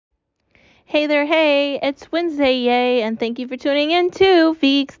Hey there, hey, it's Wednesday, yay, and thank you for tuning in to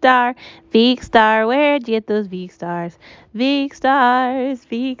Veek Star. Veek Star, where'd you get those Veek Stars? Veek Stars,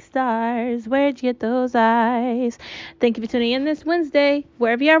 where'd you get those eyes? Thank you for tuning in this Wednesday,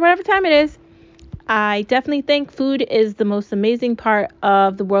 wherever you are, whatever time it is. I definitely think food is the most amazing part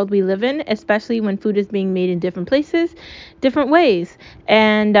of the world we live in, especially when food is being made in different places, different ways.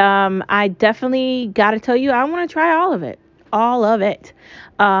 And I definitely got to tell you, I want to try all of it. All of it.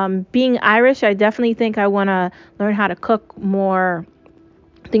 Being Irish, I definitely think I want to learn how to cook more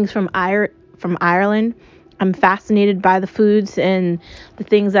things from Ireland. I'm fascinated by the foods and the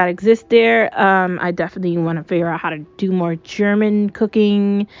things that exist there. I definitely want to figure out how to do more German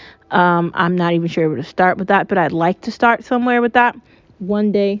cooking. I'm not even sure where to start with that, but I'd like to start somewhere with that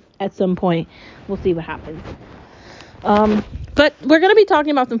one day at some point. We'll see what happens. But we're going to be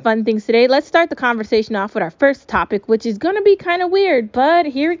talking about some fun things today. Let's start the conversation off with our first topic, which is going to be kind of weird, but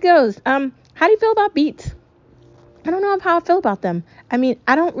here it goes. How do you feel about beets? I don't know how I feel about them. I mean,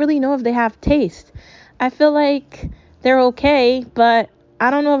 I don't really know if they have taste. I feel like they're okay, but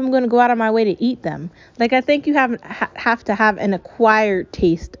I don't know if I'm going to go out of my way to eat them. Like, I think you have to have an acquired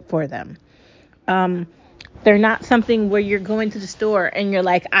taste for them. Um, they're not something where you're going to the store and you're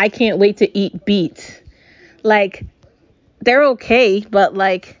like, I can't wait to eat beets. Like, they're okay, but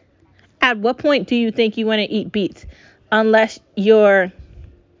like, at what point do you think you want to eat beets? Unless you're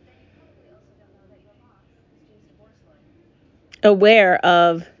aware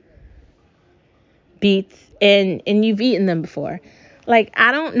of beets and you've eaten them before. Like,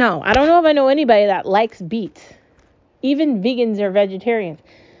 I don't know. I don't know if I know anybody that likes beets. Even vegans or vegetarians.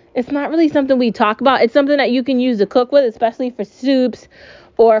 It's not really something we talk about. It's something that you can use to cook with, especially for soups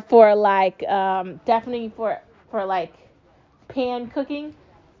or for like definitely for like pan cooking.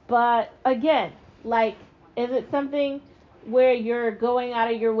 But again, like, is it something where you're going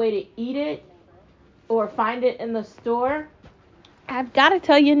out of your way to eat it or find it in the store? I've got to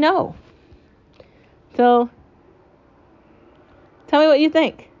tell you no. So tell me what you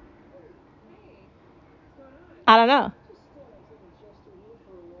think. I don't know.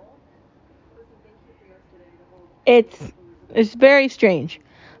 It's it's very strange,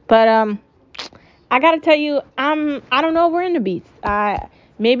 but I gotta tell you, I don't know if we're into beets.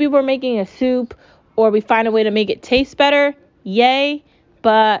 Maybe we're making a soup, or we find a way to make it taste better. Yay!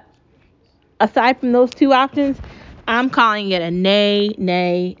 But aside from those two options, I'm calling it a nay,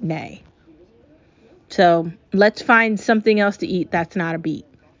 nay, nay. So let's find something else to eat that's not a beet.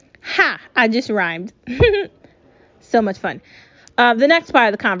 Ha! I just rhymed. So much fun. The next part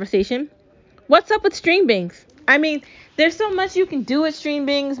of the conversation. What's up with string beans? I mean, there's so much you can do with string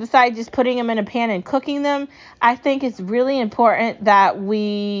beans besides just putting them in a pan and cooking them. I think it's really important that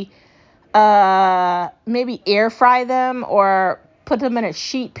we maybe air fry them or put them in a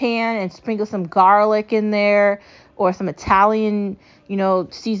sheet pan and sprinkle some garlic in there or some Italian,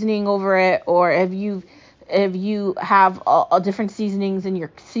 seasoning over it. Or if you have all different seasonings in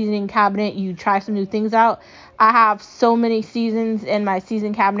your seasoning cabinet, you try some new things out. I have so many seasons in my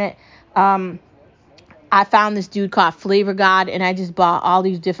season cabinet. I found this dude called Flavor God, and I just bought all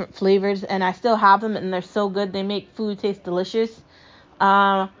these different flavors, and I still have them, and they're so good. They make food taste delicious.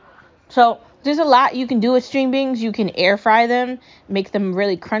 Uh, so there's a lot you can do with string beans. You can air fry them, make them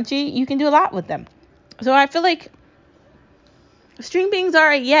really crunchy. You can do a lot with them. So I feel like string beans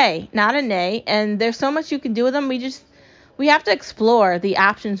are a yay, not a nay, and there's so much you can do with them. We have to explore the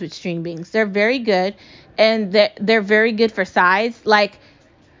options with string beans. They're very good, and they're very good for size. Like,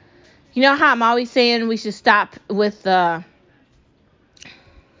 you know how I'm always saying we should stop with the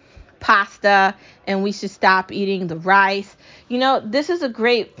pasta and we should stop eating the rice. This is a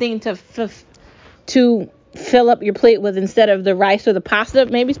great thing to fill up your plate with instead of the rice or the pasta.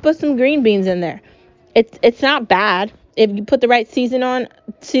 Maybe put some green beans in there. It's not bad if you put the right seasoning on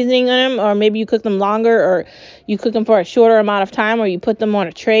them, or maybe you cook them longer, or you cook them for a shorter amount of time, or you put them on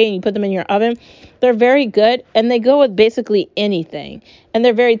a tray and you put them in your oven. They're very good, and they go with basically anything, and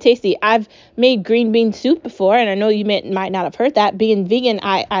they're very tasty. I've made green bean soup before, and I know you might not have heard that. Being vegan,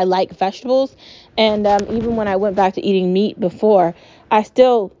 I like vegetables, and even when I went back to eating meat before, I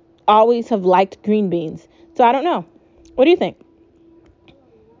still always have liked green beans. So I don't know. What do you think?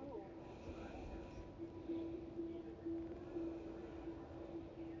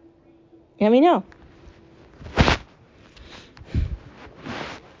 Let me know.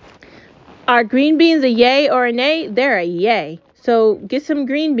 Are green beans a yay or a nay? They're a yay. So get some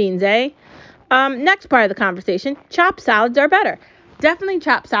green beans, eh? Next part of the conversation. Chopped salads are better. Definitely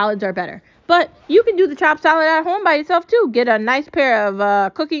chopped salads are better. But you can do the chopped salad at home by yourself too. Get a nice pair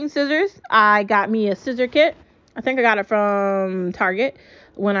of cooking scissors. I got me a scissor kit. I think I got it from Target.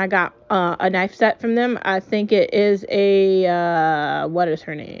 when I got a knife set from them. I think it is a, what is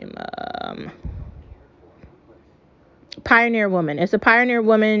her name? Pioneer Woman. It's a Pioneer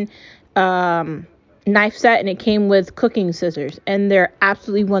Woman knife set, and it came with cooking scissors, and they're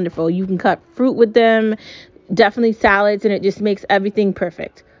absolutely wonderful. You can cut fruit with them, definitely salads, and it just makes everything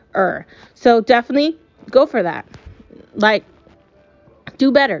perfect. So definitely go for that. Like,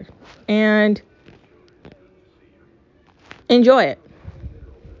 do better and enjoy it.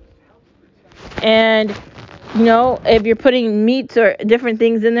 And if you're putting meats or different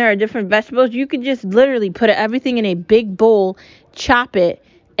things in there or different vegetables, you could just literally put everything in a big bowl, chop it,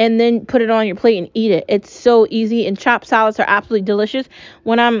 and then put it on your plate and eat it. It's so easy, and chopped salads are absolutely delicious.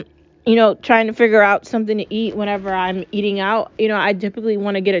 When I'm, trying to figure out something to eat whenever I'm eating out, I typically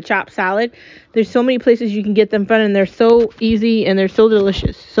want to get a chopped salad. There's so many places you can get them from, and they're so easy and they're so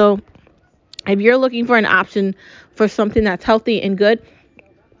delicious. So if you're looking for an option for something that's healthy and good,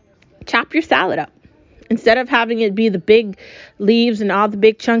 chop your salad up. Instead of having it be the big leaves and all the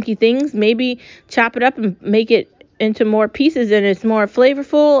big chunky things, maybe chop it up and make it into more pieces, and it's more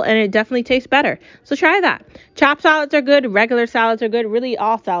flavorful and it definitely tastes better. So try that. Chopped salads are good. Regular salads are good. Really,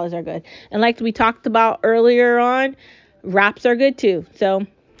 all salads are good. And like we talked about earlier on, wraps are good too. So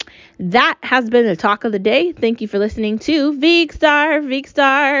that has been the talk of the day. Thank you for listening to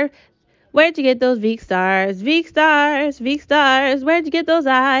Veekstar. Where'd you get those Veek stars? Veek stars, Veek stars. Where'd you get those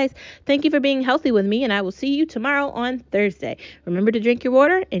eyes? Thank you for being healthy with me, and I will see you tomorrow on Thursday. Remember to drink your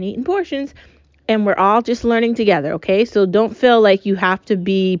water and eat in portions. And we're all just learning together, okay? So don't feel like you have to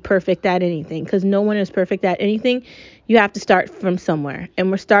be perfect at anything, because no one is perfect at anything. You have to start from somewhere,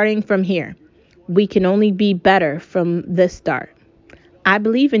 and we're starting from here. We can only be better from this start. I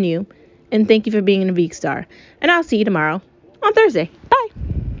believe in you, and thank you for being a Veek star. And I'll see you tomorrow on Thursday. Bye.